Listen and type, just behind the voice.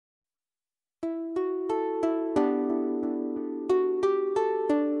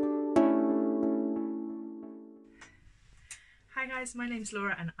Hi guys, my name's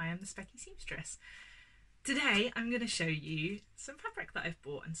Laura and I am the Specky Seamstress. Today I'm going to show you some fabric that I've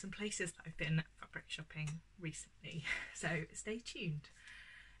bought and some places that I've been fabric shopping recently, so stay tuned.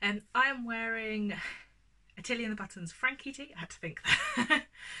 I am wearing a Tilly and the Buttons Frankie tee, I had to think that.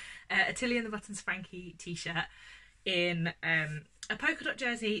 A Tilly and the Buttons Frankie t-shirt in a polka dot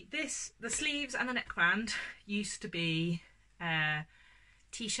jersey. The sleeves and the neckband used to be a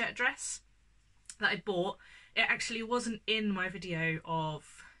t-shirt dress that I bought. It actually wasn't in my video of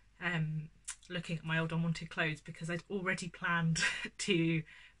looking at my old unwanted clothes because I'd already planned to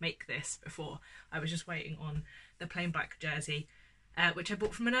make this before. I was just waiting on the plain black jersey, which I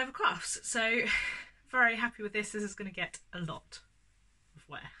bought from Minerva Crafts. So very happy with this. This is going to get a lot of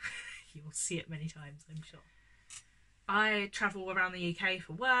wear. You'll see it many times, I'm sure. I travel around the UK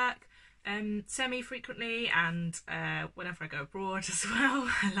for work semi-frequently, and whenever I go abroad as well,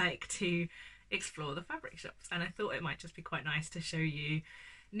 I like to explore the fabric shops, and I thought it might just be quite nice to show you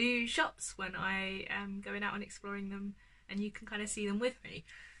new shops when I am going out and exploring them, and you can kind of see them with me.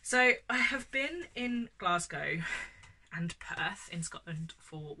 So I have been in Glasgow and Perth in Scotland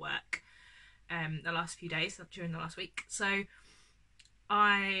for work the last few days, during the last week, so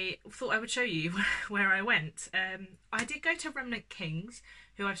I thought I would show you where I went. I did go to Remnant Kings,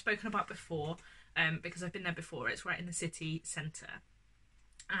 who I've spoken about before, because I've been there before. It's right in the city centre,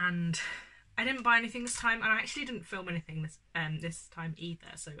 and I didn't buy anything this time, and I actually didn't film anything this time either,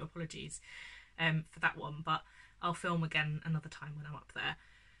 so apologies for that one, but I'll film again another time when I'm up there.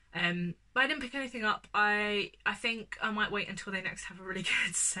 But I didn't pick anything up. I think I might wait until they next have a really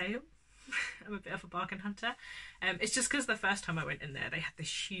good sale. I'm a bit of a bargain hunter. It's just because the first time I went in there, they had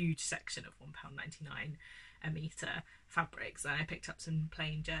this huge section of £1.99 a metre fabrics, and I picked up some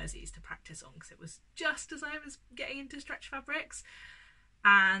plain jerseys to practice on because it was just as I was getting into stretch fabrics.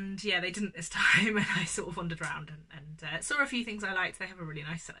 And yeah, they didn't this time, and I sort of wandered around and saw a few things I liked. They have a really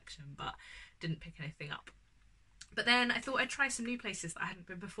nice selection, but didn't pick anything up. But then I thought I'd try some new places that I hadn't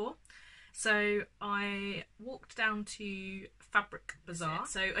been before. So I walked down to Fabric Bazaar.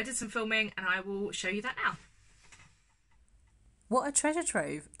 So I did some filming and I will show you that now. What a treasure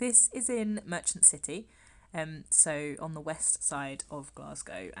trove. This is in Merchant City, so on the west side of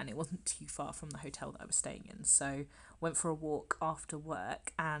Glasgow, and it wasn't too far from the hotel that I was staying in. So went for a walk after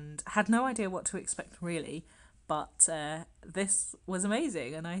work and had no idea what to expect really, but this was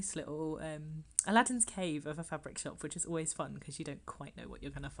amazing. A nice little Aladdin's cave of a fabric shop, which is always fun because you don't quite know what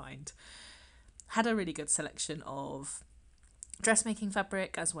you're going to find. Had a really good selection of dressmaking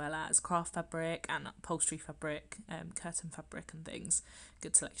fabric as well as craft fabric and upholstery fabric, curtain fabric and things.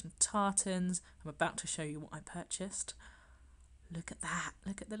 Good selection of tartans. I'm about to show you what I purchased. Look at that.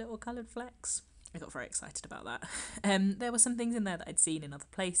 Look at the little coloured flecks. I got very excited about that. There were some things in there that I'd seen in other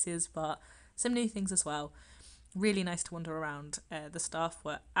places, but some new things as well. Really nice to wander around. The staff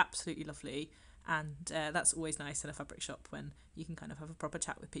were absolutely lovely, and that's always nice in a fabric shop when you can kind of have a proper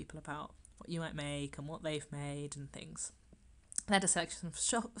chat with people about what you might make and what they've made and things. They had a selection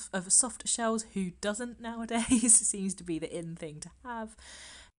of soft shells. Who doesn't nowadays? Seems to be the in thing to have.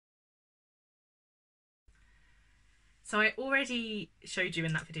 So I already showed you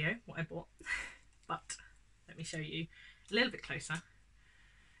in that video what I bought, but let me show you a little bit closer.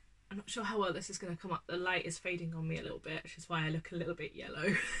 I'm not sure how well this is going to come up. The light is fading on me a little bit, which is why I look a little bit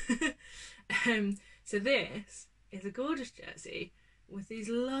yellow. So this is a gorgeous jersey with these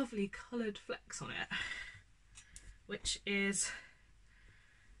lovely coloured flecks on it, which is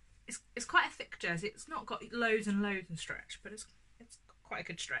it's quite a thick jersey. It's not got loads and loads and stretch, but it's quite a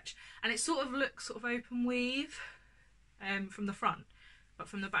good stretch, and it sort of looks sort of open weave from the front, but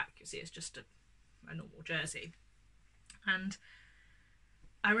from the back you see it's just a normal jersey. And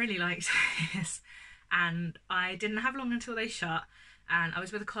I really liked this, and I didn't have long until they shut, and I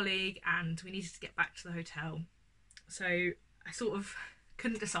was with a colleague and we needed to get back to the hotel, so I sort of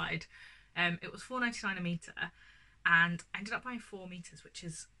couldn't decide. It was £4.99 a metre, and I ended up buying 4 meters, which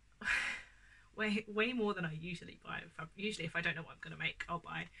is way more than I usually buy. Usually if I don't know what I'm going to make, I'll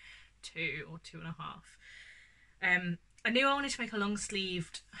buy 2 or 2.5. I knew I wanted to make a long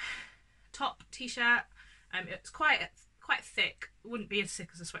sleeved top t-shirt. It's quite thick. It wouldn't be as thick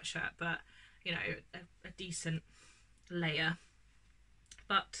as a sweatshirt, but you know, a decent layer.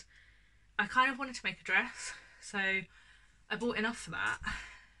 But I kind of wanted to make a dress, so I bought enough for that.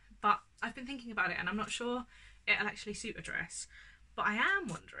 But I've been thinking about it, and I'm not sure it'll actually suit a dress, but I am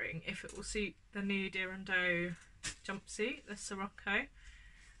wondering if it will suit the new Deer and Doe jumpsuit, the Sirocco,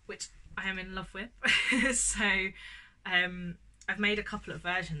 which I am in love with. So I've made a couple of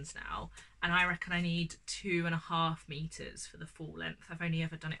versions now, and I reckon I need 2.5 meters for the full length. I've only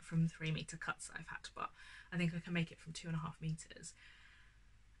ever done it from 3 meter cuts that I've had, but I think I can make it from 2.5 meters.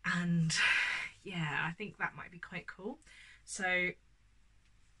 And yeah, I think that might be quite cool. So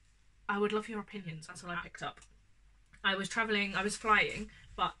I would love your opinions. That's all I picked up. I was flying,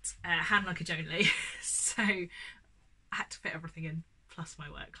 but hand luggage only. So I had to fit everything in, plus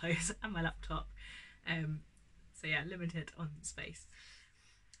my work clothes and my laptop. So yeah, limited on space.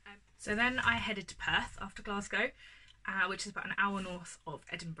 So then I headed to Perth after Glasgow, which is about an hour north of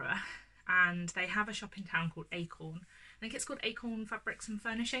Edinburgh. And they have a shop in town called Acorn. I think it's called Acorn Fabrics and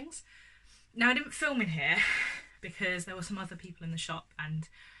Furnishings. Now, I didn't film in here because there were some other people in the shop and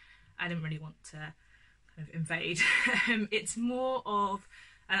I didn't really want to kind of invade. It's more of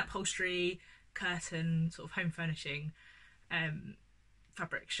an upholstery, curtain, sort of home furnishing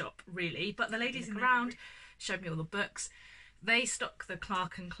fabric shop, really. But the ladies around showed me all the books. They stock the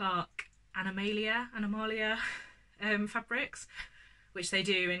Clark and Clark Animalia fabrics, which they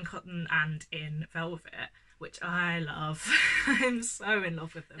do in cotton and in velvet, which I love. I'm so in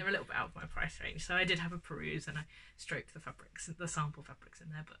love with them. They're a little bit out of my price range, so I did have a peruse and I stroked the fabrics, the sample fabrics in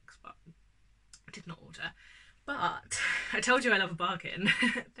their books, but I did not order. But I told you I love a bargain.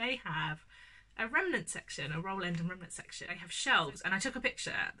 They have a remnant section, a roll end and remnant section. They have shelves, and I took a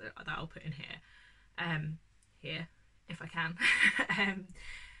picture that I'll put in here, if I can.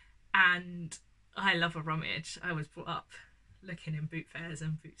 And I love a rummage. I was brought up looking in boot fairs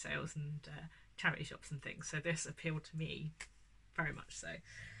and boot sales and charity shops and things, so this appealed to me very much so.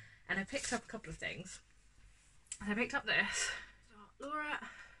 And I picked up a couple of things. I picked up this, Laura,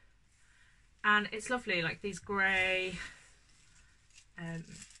 and it's lovely, like these grey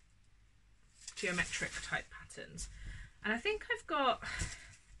geometric type patterns, and I think I've got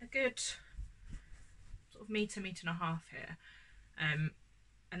a good sort of metre and a half here,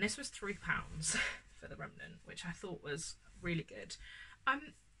 and this was £3 for the remnant, which I thought was really good.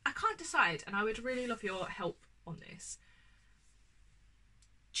 I can't decide, and I would really love your help on this.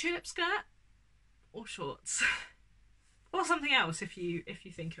 Tulip skirt or shorts? Or something else if you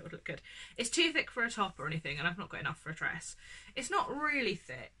think it would look good. It's too thick for a top or anything, and I've not got enough for a dress. It's not really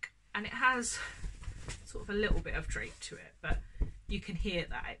thick, and it has sort of a little bit of drape to it, but you can hear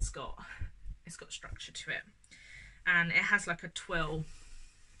that it's got structure to it. And it has like a twill.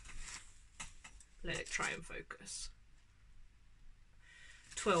 Let it try and focus.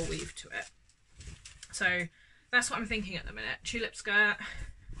 Twill weave to it. So that's what I'm thinking at the minute. Tulip skirt,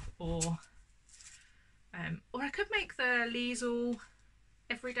 or I could make the Liesel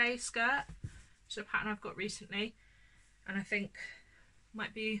everyday skirt, which is a pattern I've got recently, and I think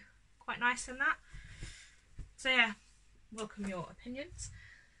might be quite nice in that. So yeah, welcome your opinions.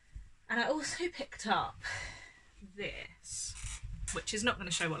 And I also picked up this, which is not going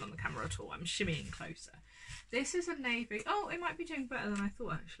to show well on the camera at all. I'm shimmying closer. This is a navy. Oh, it might be doing better than I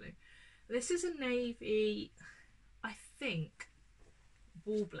thought, actually. This is a navy, I think,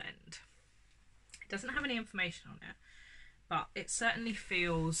 wool blend. It doesn't have any information on it, but it certainly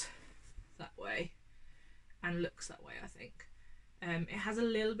feels that way and looks that way, I think. It has a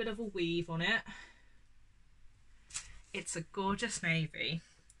little bit of a weave on it. It's a gorgeous navy.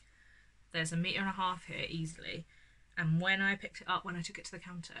 There's 1.5 meters here easily. And when I picked it up, when I took it to the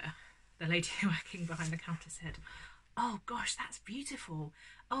counter, the lady working behind the counter said, "Oh gosh, that's beautiful.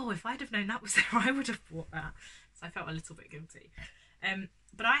 Oh, if I'd have known that was there, I would have bought that." So I felt a little bit guilty.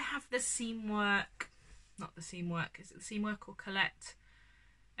 But I have the seam work, not the seam work, is it the seam work or Colette?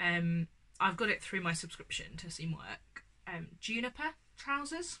 I've got it through my subscription to seam work. Juniper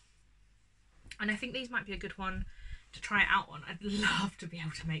trousers. And I think these might be a good one to try it out on. I'd love to be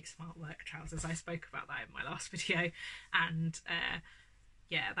able to make smart work trousers. I spoke about that in my last video, and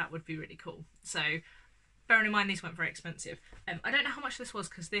yeah, that would be really cool. So bearing in mind these weren't very expensive. I don't know how much this was,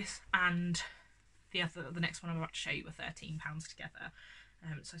 because this and the next one I'm about to show you were £13 together.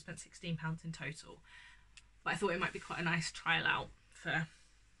 So I spent £16 in total. But I thought it might be quite a nice trial out for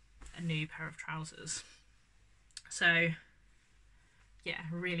a new pair of trousers. So yeah,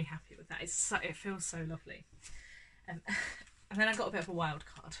 really happy with that. It feels so lovely. And then I got a bit of a wild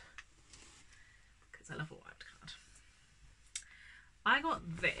card, because I love a wild card. I got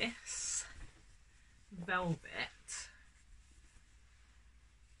this velvet,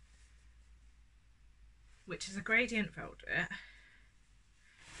 which is a gradient velvet.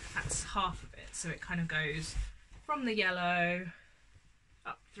 That's half of it, so it kind of goes from the yellow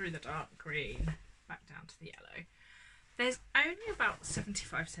up through the dark green, back down to the yellow. There's only about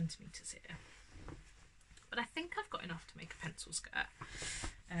 75 centimetres here, but I think I've got enough to make a pencil skirt.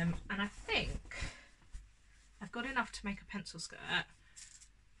 And I think I've got enough to make a pencil skirt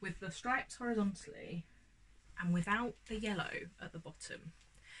with the stripes horizontally and without the yellow at the bottom.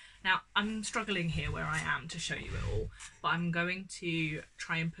 Now, I'm struggling here where I am to show you it all, but I'm going to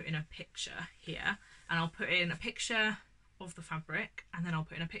try and put in a picture here, and I'll put in a picture of the fabric, and then I'll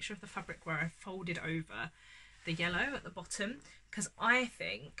put in a picture of the fabric where I folded over the yellow at the bottom, because I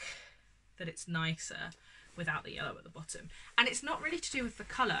think that it's nicer without the yellow at the bottom. And it's not really to do with the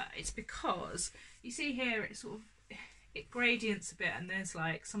colour, it's because you see here it sort of, it gradients a bit, and there's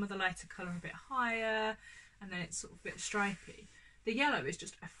like some of the lighter colour a bit higher, and then it's sort of a bit stripy. The yellow is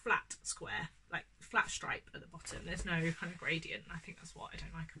just a flat square, like flat stripe at the bottom. There's no kind of gradient, and I think that's what I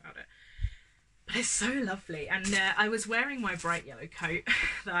don't like about it. But it's so lovely. And I was wearing my bright yellow coat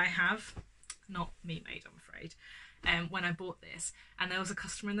that I have, not me made, I'm afraid, when I bought this. And there was a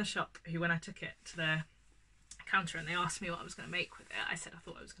customer in the shop who, when I took it to the counter and they asked me what I was going to make with it, I said I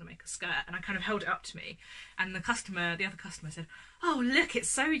thought I was going to make a skirt, and I kind of held it up to me, and the other customer said, "Oh look, it's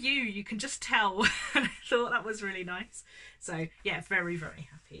so you can just tell." And I thought that was really nice. So yeah, very, very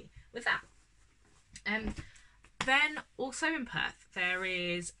happy with that. Then also in Perth there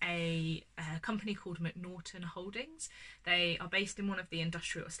is a company called McNaughton Holdings. They are based in one of the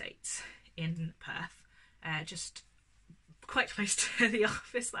industrial estates in Perth, just quite close to the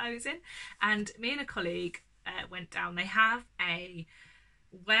office that I was in, and me and a colleague went down. They have a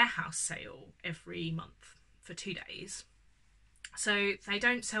warehouse sale every month for 2 days. So they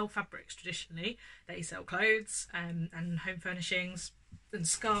don't sell fabrics traditionally, they sell clothes and home furnishings and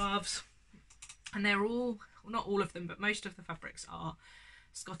scarves, and they're all, well, not all of them, but most of the fabrics are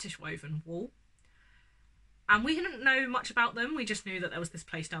Scottish woven wool. And we didn't know much about them, we just knew that there was this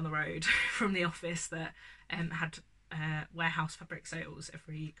place down the road from the office that had warehouse fabric sales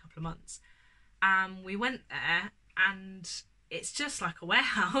every couple of months. We went there, and it's just like a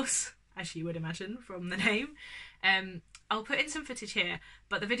warehouse, as you would imagine from the name. I'll put in some footage here,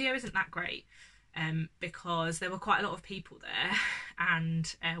 but the video isn't that great because there were quite a lot of people there,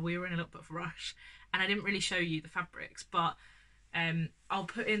 and we were in a little bit of a rush, and I didn't really show you the fabrics, but I'll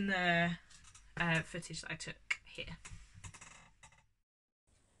put in the footage that I took here.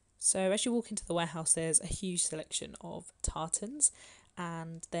 So as you walk into the warehouse, there's a huge selection of tartans,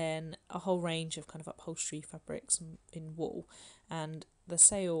 and then a whole range of kind of upholstery fabrics in wool. And the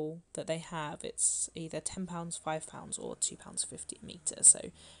sale that they have, it's either £10, £5 or £2.50 a metre,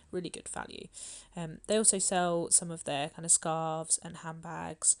 so really good value. They also sell some of their kind of scarves and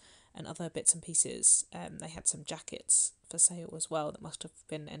handbags and other bits and pieces. They had some jackets for sale as well that must have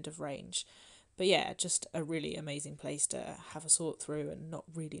been end of range. But yeah, just a really amazing place to have a sort through and not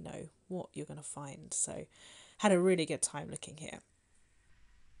really know what you're going to find. So had a really good time looking here.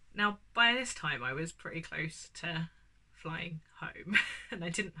 Now, by this time, I was pretty close to flying home, and I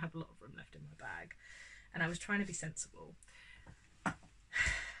didn't have a lot of room left in my bag, and I was trying to be sensible.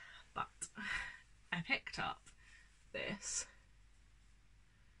 But I picked up this,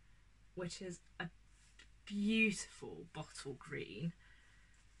 which is a beautiful bottle green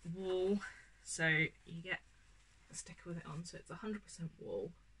wool. So you get a sticker with it on, so it's 100%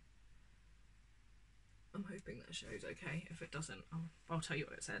 wool. I'm hoping that shows okay. If it doesn't, I'll tell you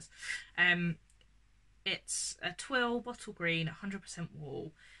what it says. It's a twill bottle green, 100%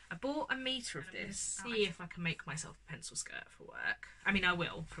 wool. I bought a metre of this. See if I can make myself a pencil skirt for work. I mean, I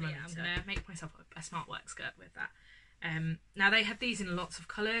will from a metre. I'm gonna make myself a smart work skirt with that. Now they had these in lots of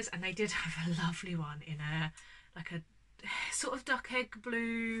colours, and they did have a lovely one in a sort of duck egg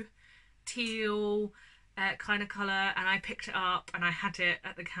blue, teal kind of colour, and I picked it up and I had it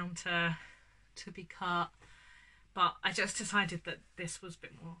at the counter to be cut, but I just decided that this was a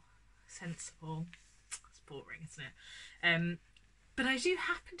bit more sensible. It's boring, isn't it? But I do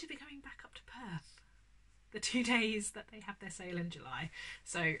happen to be going back up to Perth the 2 days that they have their sale in July,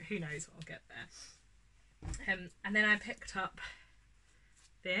 so who knows what I'll get there. And then I picked up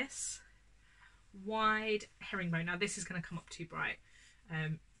this wide herringbone. Now this is going to come up too bright.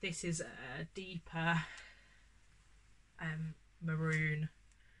 This is a deeper maroon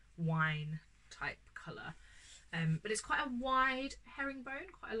wine type colour, but it's quite a wide herringbone,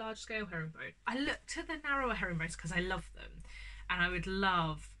 quite a large scale herringbone. I looked to the narrower herringbones because I love them, and I would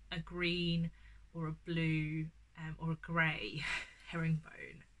love a green or a blue or a grey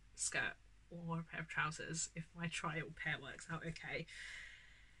herringbone skirt or a pair of trousers if my trial pair works out okay.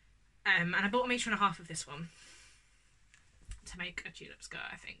 And I bought 1.5 meters of this one to make a tulip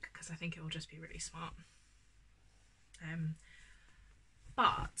skirt, I think, because I think it will just be really smart.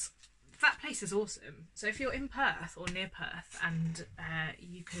 But that place is awesome. So if you're in Perth or near Perth and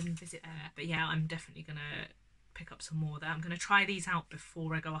you can visit there, but yeah, I'm definitely gonna pick up some more there. I'm gonna try these out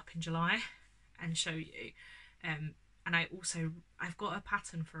before I go up in July and show you. And I've got a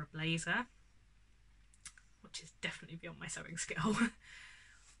pattern for a blazer, which is definitely beyond my sewing skill.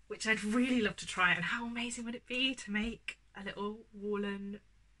 which I'd really love to try. And how amazing would it be to make a little woolen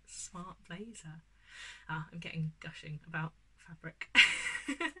smart blazer? I'm getting gushing about fabric.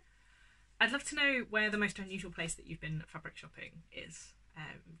 I'd love to know where the most unusual place that you've been fabric shopping is.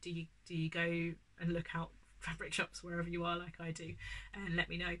 Do you go and look out fabric shops wherever you are, like I do, and let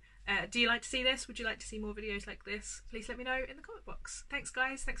me know. Do you like to see this? Would you like to see more videos like this? Please let me know in the comment box. Thanks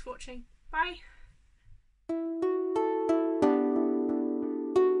guys, thanks for watching. Bye.